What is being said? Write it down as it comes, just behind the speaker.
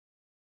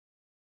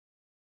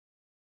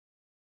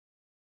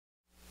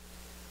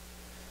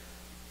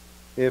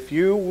If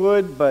you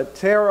would but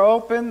tear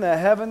open the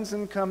heavens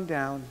and come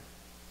down,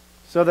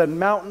 so that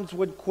mountains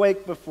would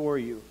quake before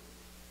you.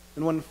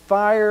 And when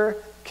fire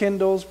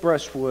kindles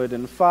brushwood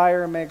and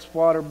fire makes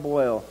water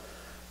boil,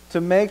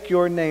 to make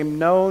your name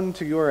known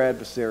to your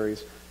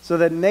adversaries, so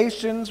that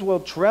nations will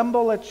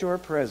tremble at your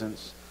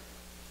presence.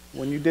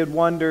 When you did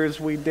wonders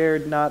we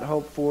dared not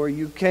hope for,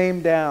 you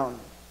came down,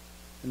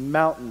 and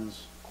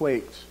mountains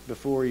quaked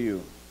before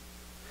you.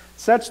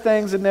 Such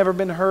things had never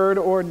been heard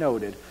or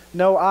noted.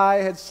 No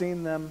eye had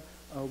seen them,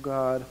 O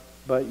God,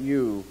 but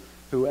you,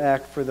 who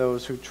act for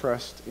those who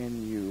trust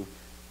in you.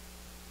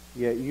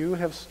 Yet you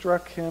have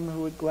struck him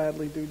who would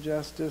gladly do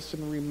justice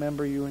and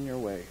remember you in your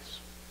ways.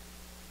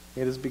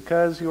 It is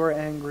because you are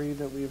angry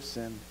that we have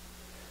sinned.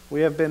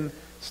 We have been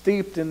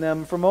steeped in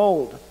them from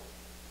old.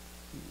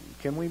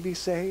 Can we be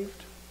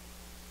saved?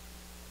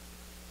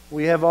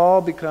 We have all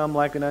become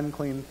like an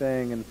unclean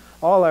thing, and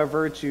all our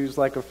virtues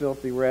like a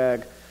filthy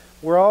rag.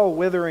 We're all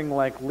withering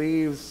like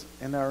leaves,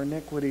 and our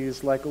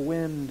iniquities like a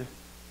wind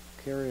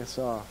carry us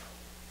off.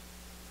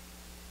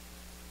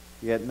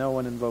 Yet no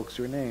one invokes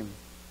your name,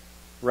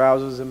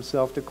 rouses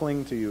himself to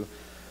cling to you.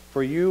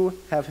 For you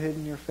have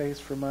hidden your face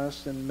from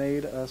us and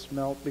made us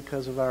melt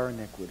because of our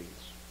iniquities.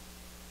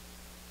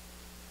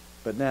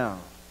 But now,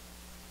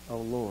 O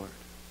Lord,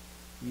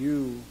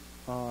 you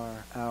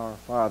are our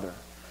Father.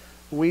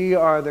 We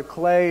are the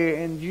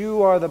clay and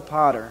you are the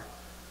potter.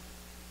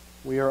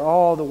 We are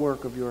all the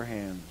work of your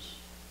hands.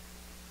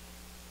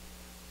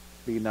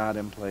 Be not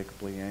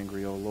implacably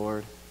angry, O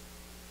Lord.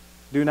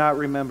 Do not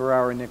remember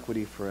our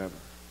iniquity forever.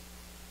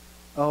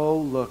 Oh,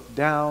 look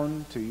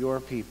down to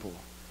your people,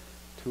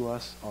 to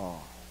us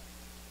all.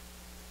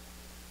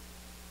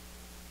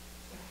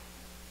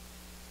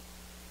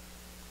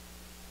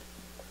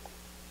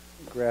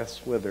 The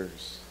grass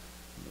withers,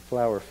 and the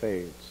flower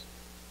fades,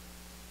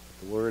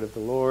 but the word of the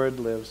Lord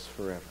lives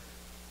forever.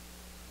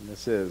 And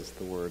this is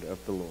the word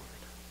of the Lord.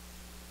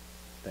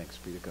 Thanks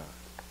be to God.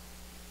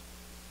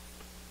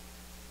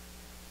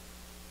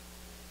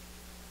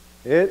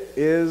 It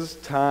is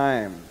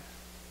time.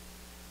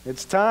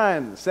 It's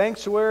time. The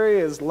sanctuary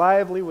is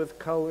lively with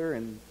color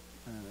and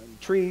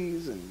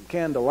trees and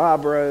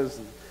candelabras.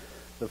 And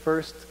the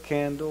first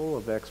candle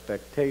of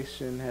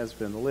expectation has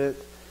been lit.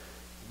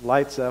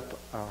 Lights up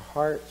our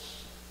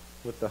hearts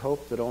with the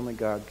hope that only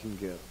God can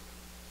give.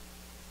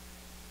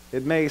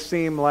 It may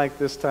seem like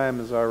this time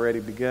has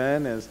already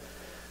begun. As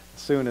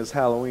soon as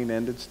Halloween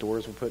ended,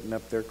 stores were putting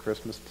up their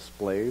Christmas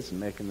displays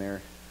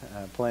and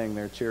playing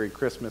their cheery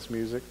Christmas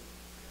music.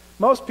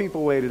 Most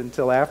people waited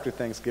until after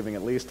Thanksgiving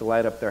at least to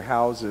light up their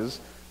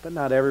houses, but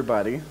not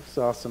everybody.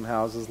 Saw some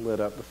houses lit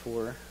up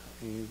before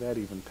that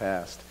even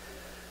passed.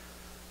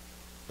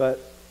 But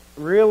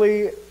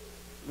really,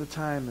 the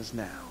time is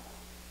now.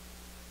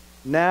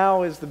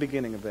 Now is the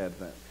beginning of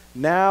Advent.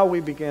 Now we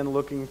begin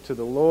looking to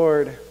the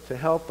Lord to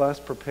help us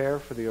prepare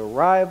for the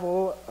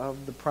arrival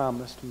of the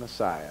promised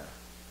Messiah.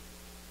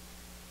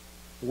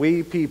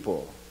 We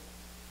people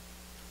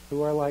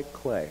who are like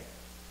clay.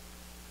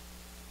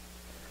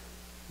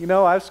 You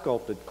know, I've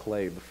sculpted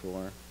clay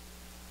before.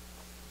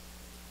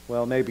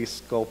 Well, maybe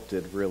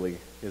sculpted really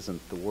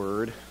isn't the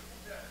word.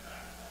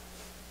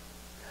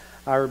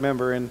 I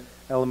remember in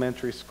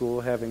elementary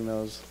school having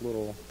those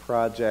little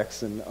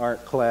projects in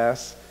art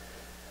class.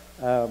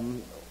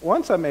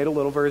 Once I made a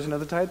little version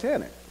of the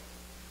Titanic.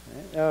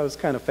 I was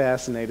kind of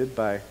fascinated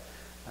by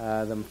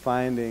them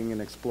finding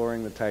and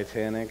exploring the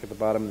Titanic at the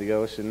bottom of the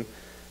ocean.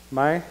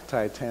 My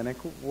Titanic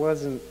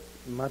wasn't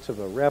much of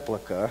a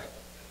replica,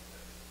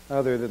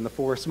 other than the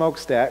 4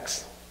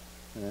 smokestacks,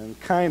 and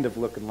kind of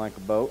looking like a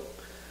boat.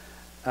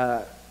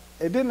 It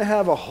didn't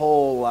have a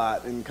whole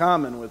lot in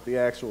common with the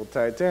actual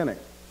Titanic.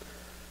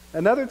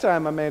 Another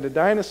time I made a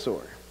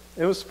dinosaur.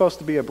 It was supposed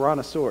to be a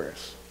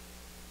brontosaurus.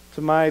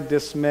 To my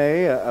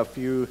dismay, a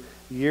few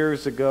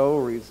years ago,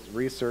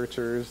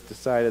 researchers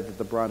decided that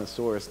the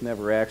brontosaurus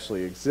never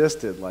actually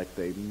existed, like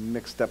they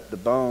mixed up the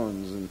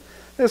bones. And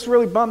this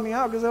really bummed me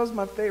out because that was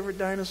my favorite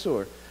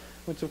dinosaur,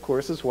 which of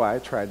course is why I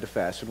tried to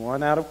fashion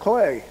one out of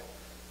clay.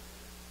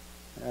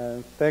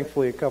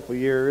 Thankfully, a couple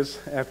years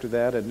after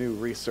that, a new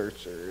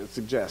researcher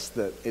suggests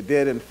that it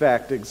did in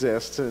fact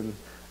exist, and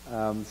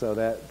so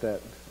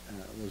that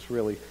was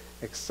really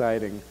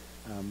exciting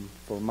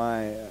for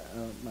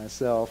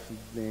myself,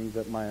 being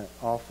that my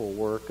awful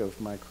work of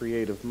my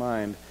creative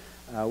mind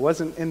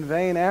wasn't in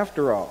vain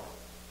after all.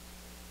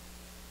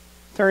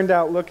 Turned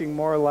out looking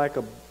more like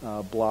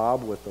a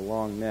blob with a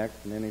long neck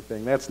than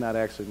anything. That's not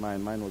actually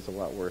mine. Mine was a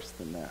lot worse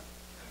than that.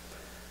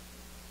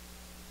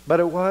 But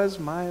it was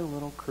my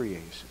little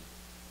creation.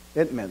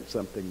 It meant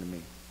something to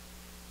me.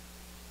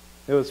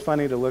 It was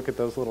funny to look at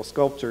those little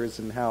sculptures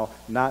and how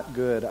not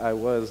good I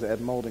was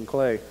at molding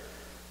clay.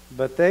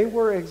 But they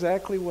were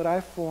exactly what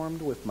I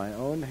formed with my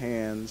own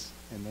hands,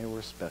 and they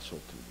were special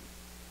to me.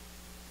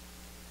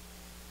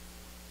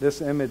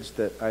 This image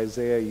that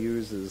Isaiah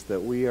uses,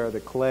 that we are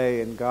the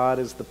clay and God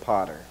is the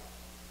potter,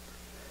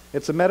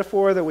 it's a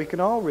metaphor that we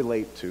can all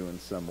relate to in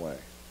some way.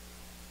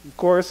 Of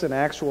course, an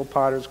actual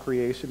potter's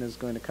creation is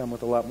going to come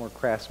with a lot more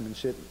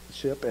craftsmanship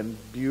and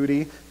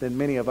beauty than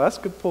many of us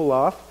could pull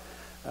off,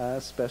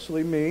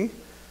 especially me.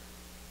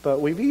 But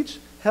we've each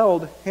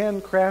held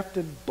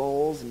handcrafted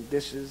bowls and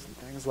dishes and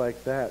things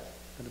like that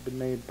have been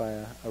made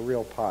by a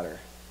real potter.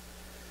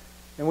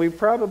 And we've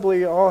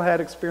probably all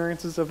had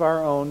experiences of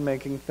our own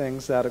making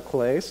things out of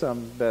clay,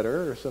 some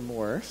better or some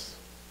worse.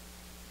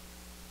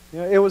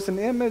 It was an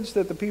image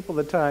that the people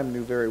of the time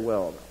knew very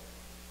well.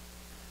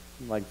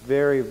 Like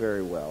very,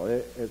 very well.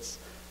 It's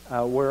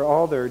where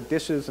all their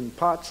dishes and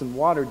pots and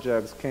water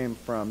jugs came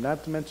from,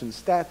 not to mention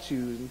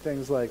statues and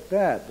things like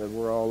that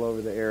were all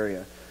over the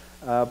area.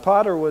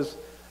 Potter was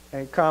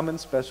a common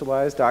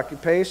specialized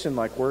occupation,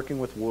 like working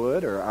with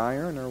wood or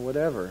iron or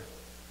whatever.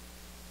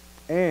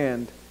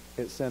 And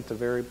it sent a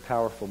very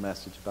powerful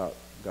message about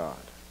God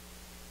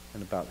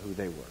and about who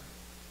they were.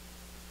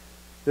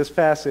 This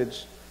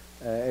passage,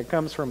 it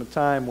comes from a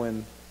time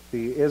when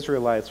the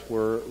Israelites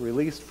were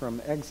released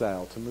from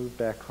exile to move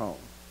back home.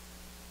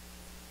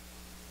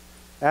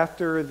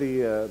 After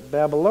the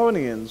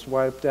Babylonians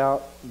wiped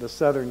out the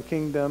southern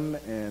kingdom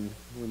and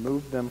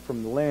removed them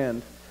from the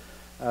land,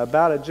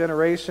 about a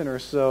generation or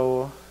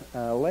so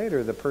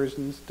later, the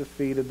Persians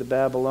defeated the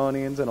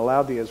Babylonians and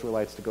allowed the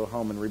Israelites to go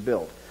home and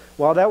rebuild.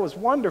 While that was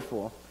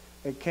wonderful,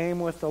 it came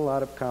with a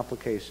lot of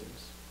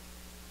complications.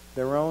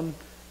 Their own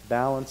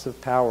balance of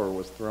power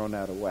was thrown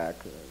out of whack.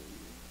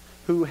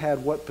 Who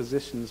had what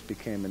positions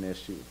became an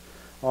issue,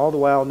 all the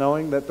while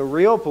knowing that the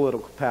real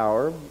political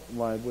power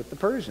lied with the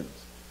Persians.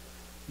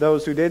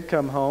 Those who did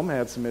come home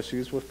had some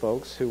issues with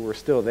folks who were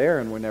still there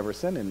and were never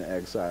sent into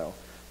exile.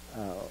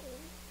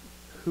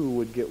 Who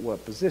would get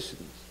what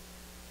positions?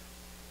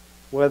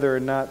 Whether or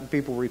not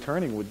people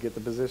returning would get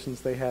the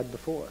positions they had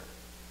before.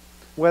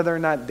 Whether or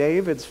not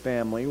David's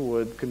family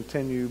would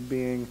continue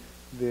being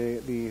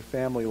the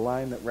family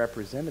line that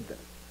represented them,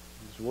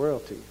 his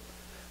royalty.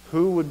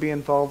 Who would be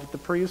involved with the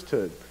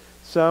priesthood?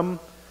 Some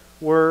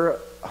were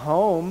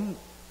home,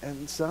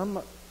 and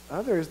some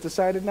others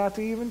decided not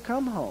to even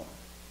come home.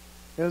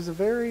 It was a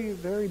very,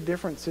 very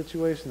different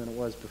situation than it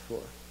was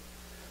before.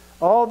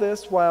 All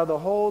this while the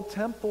whole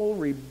temple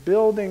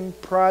rebuilding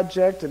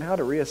project and how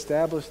to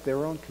reestablish their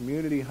own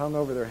community hung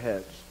over their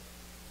heads.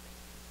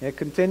 It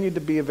continued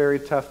to be a very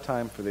tough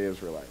time for the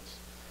Israelites.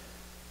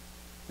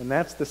 And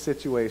that's the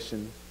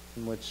situation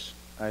in which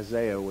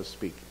Isaiah was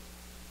speaking.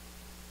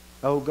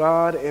 Oh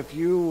God, if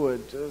you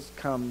would just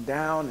come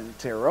down and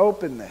tear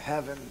open the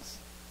heavens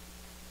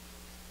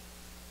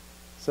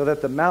so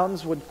that the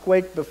mountains would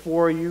quake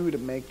before you to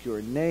make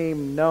your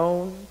name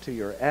known to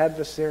your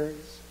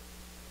adversaries.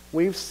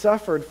 We've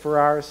suffered for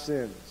our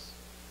sins,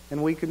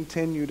 and we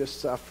continue to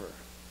suffer.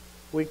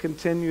 We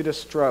continue to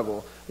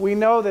struggle. We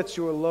know that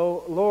you're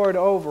Lord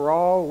over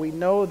all. We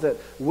know that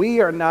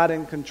we are not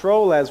in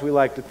control as we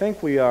like to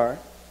think we are.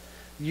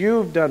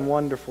 You've done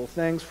wonderful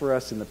things for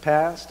us in the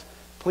past.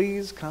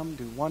 Please come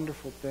do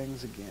wonderful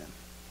things again.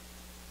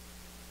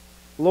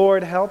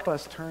 Lord, help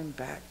us turn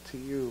back to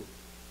you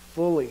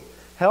fully.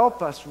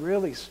 Help us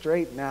really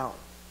straighten out.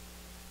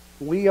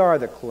 We are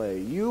the clay.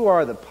 You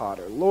are the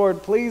potter.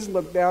 Lord, please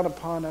look down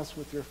upon us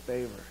with your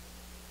favor.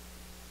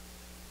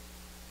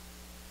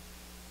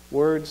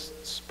 Words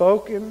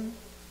spoken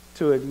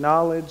to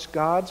acknowledge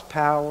God's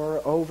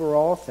power over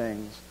all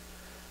things,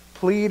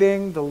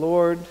 pleading the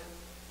Lord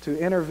to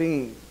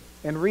intervene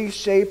and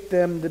reshape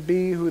them to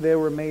be who they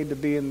were made to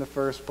be in the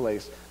first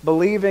place,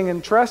 believing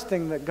and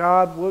trusting that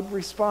God would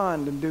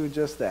respond and do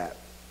just that.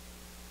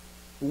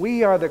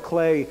 We are the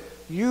clay.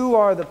 You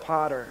are the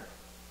potter.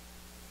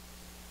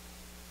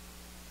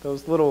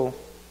 Those little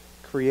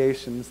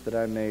creations that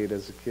I made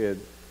as a kid,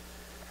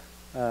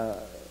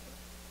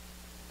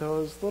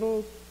 those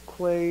little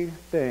clay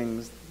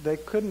things, they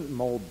couldn't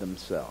mold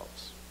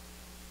themselves.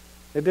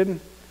 They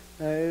didn't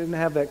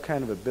have that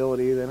kind of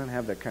ability. They didn't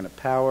have that kind of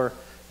power.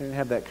 They didn't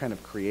have that kind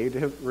of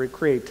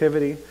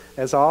creativity.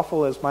 As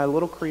awful as my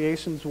little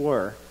creations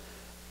were,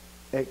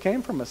 it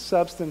came from a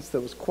substance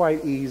that was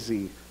quite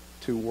easy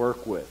to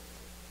work with.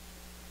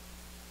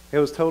 It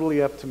was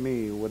totally up to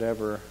me,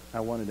 whatever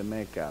I wanted to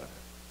make out of it.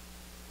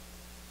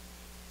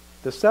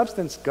 The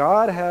substance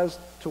God has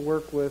to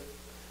work with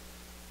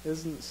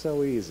isn't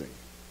so easy.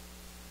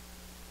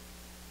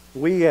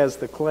 We as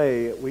the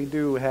clay, we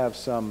do have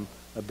some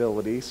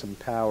ability, some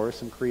power,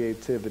 some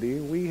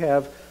creativity. We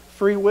have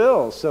free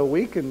will, so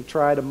we can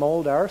try to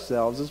mold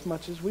ourselves as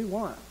much as we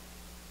want.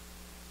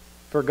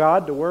 For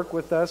God to work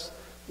with us,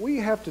 we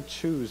have to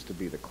choose to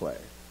be the clay.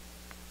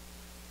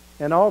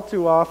 And all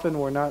too often,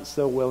 we're not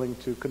so willing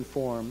to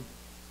conform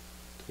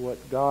to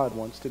what God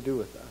wants to do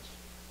with us.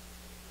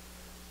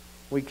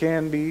 We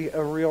can be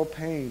a real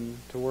pain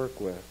to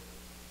work with.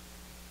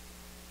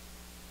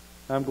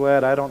 I'm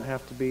glad I don't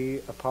have to be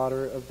a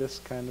potter of this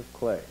kind of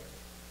clay.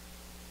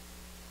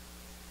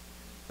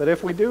 But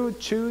if we do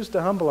choose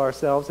to humble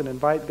ourselves and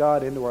invite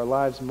God into our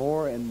lives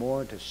more and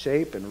more to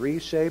shape and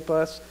reshape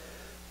us,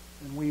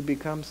 then we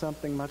become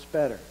something much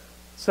better.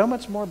 So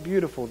much more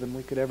beautiful than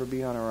we could ever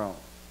be on our own.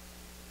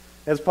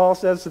 As Paul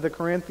says to the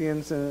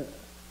Corinthians,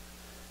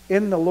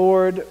 In the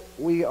Lord,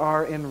 we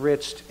are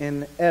enriched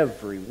in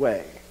every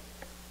way,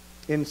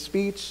 in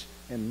speech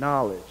and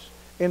knowledge,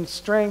 in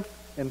strength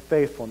and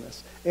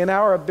faithfulness, in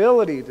our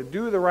ability to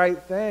do the right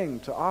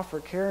thing, to offer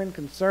care and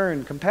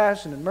concern,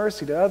 compassion and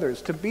mercy to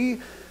others. To be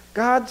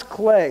God's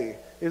clay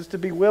is to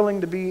be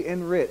willing to be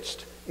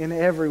enriched in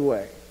every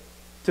way.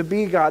 To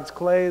be God's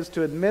clay is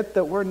to admit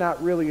that we're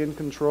not really in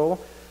control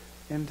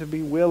and to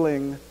be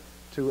willing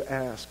to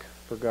ask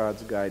for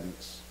God's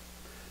guidance.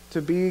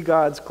 To be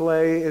God's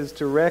clay is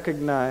to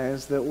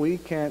recognize that we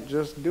can't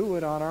just do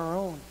it on our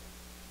own,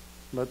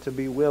 but to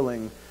be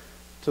willing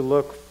to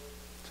look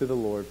to the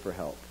Lord for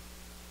help.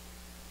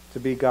 To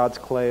be God's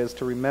clay is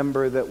to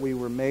remember that we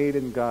were made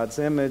in God's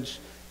image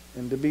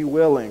and to be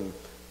willing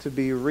to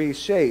be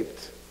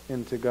reshaped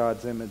into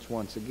God's image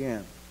once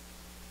again.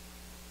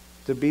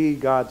 To be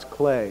God's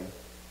clay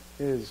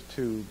is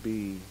to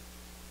be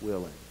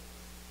willing.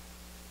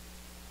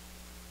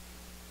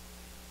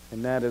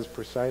 And that is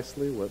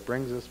precisely what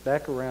brings us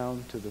back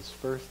around to this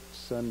first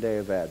Sunday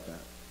of Advent.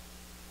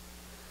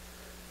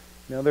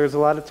 Now, there's a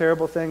lot of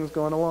terrible things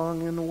going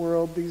along in the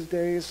world these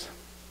days.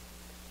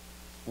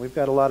 We've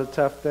got a lot of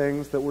tough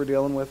things that we're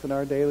dealing with in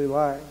our daily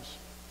lives.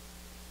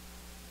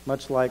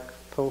 Much like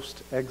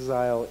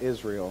post-exile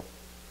Israel.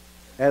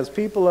 As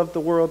people of the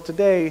world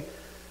today,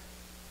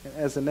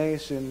 as a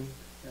nation,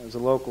 as a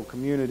local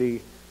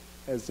community,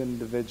 as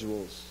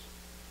individuals,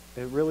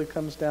 it really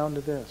comes down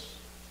to this.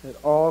 It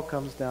all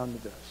comes down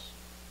to this.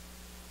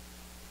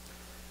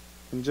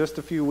 In just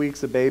a few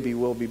weeks, a baby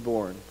will be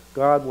born.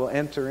 God will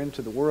enter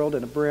into the world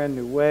in a brand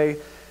new way.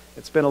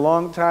 It's been a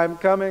long time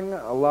coming,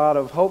 a lot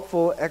of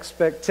hopeful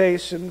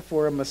expectation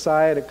for a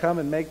Messiah to come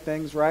and make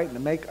things right and to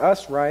make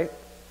us right.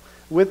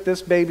 With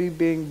this baby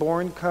being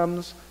born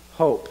comes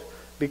hope,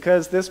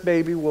 because this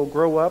baby will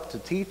grow up to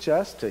teach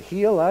us, to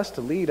heal us,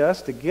 to lead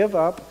us, to give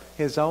up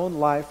his own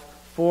life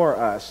for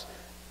us,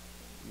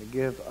 to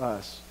give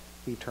us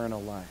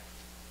eternal life.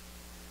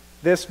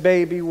 This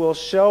baby will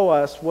show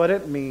us what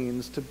it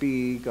means to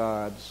be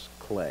God's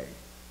clay.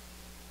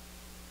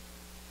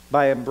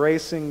 By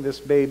embracing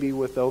this baby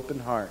with open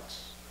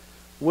hearts,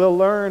 we'll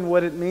learn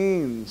what it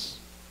means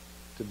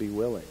to be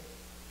willing.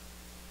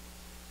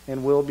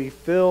 And we'll be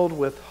filled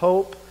with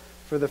hope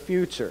for the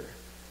future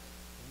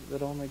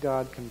that only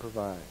God can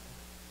provide.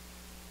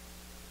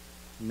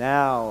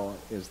 Now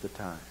is the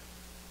time.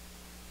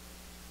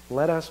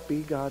 Let us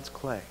be God's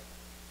clay.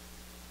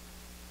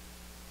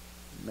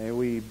 May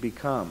we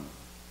become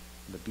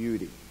the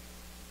beauty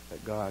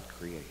that God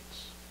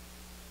creates.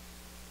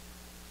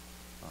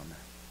 Amen.